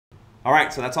All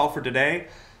right, so that's all for today.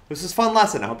 This is a fun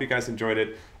lesson. I hope you guys enjoyed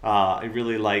it. I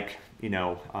really like,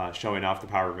 showing off the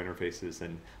power of interfaces,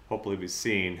 and hopefully we've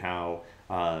seen how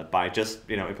by just,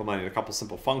 implementing a couple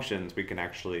simple functions, we can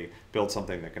actually build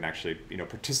something that can actually,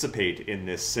 participate in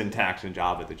this syntax in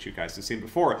Java that you guys have seen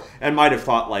before and might have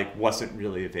thought like wasn't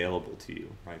really available to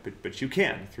you, right? But you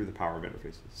can through the power of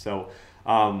interfaces.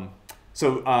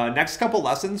 So next couple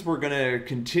lessons, we're going to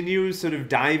continue sort of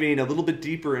diving a little bit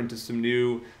deeper into some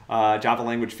new Java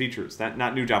language features.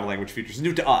 Not new Java language features,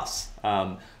 new to us,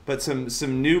 but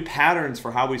some new patterns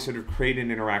for how we sort of create and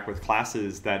interact with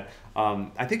classes that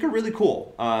I think are really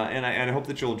cool, and I hope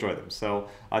that you'll enjoy them. So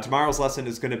tomorrow's lesson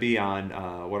is going to be on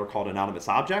what are called anonymous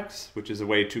objects, which is a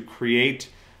way to create,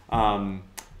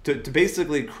 to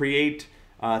basically create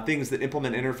things that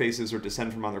implement interfaces or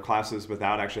descend from other classes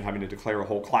without actually having to declare a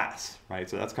whole class, right?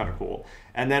 So that's kind of cool.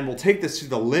 And then we'll take this to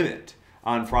the limit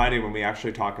on Friday when we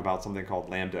actually talk about something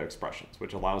called lambda expressions,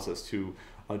 which allows us to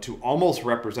almost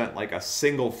represent like a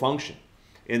single function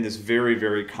in this very,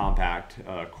 very compact,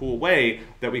 cool way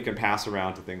that we can pass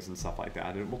around to things and stuff like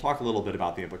that. And we'll talk a little bit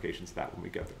about the implications of that when we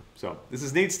get there. So this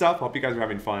is neat stuff. Hope you guys are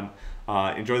having fun.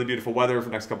 Enjoy the beautiful weather for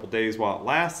the next couple days while it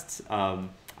lasts.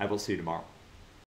 I will see you tomorrow.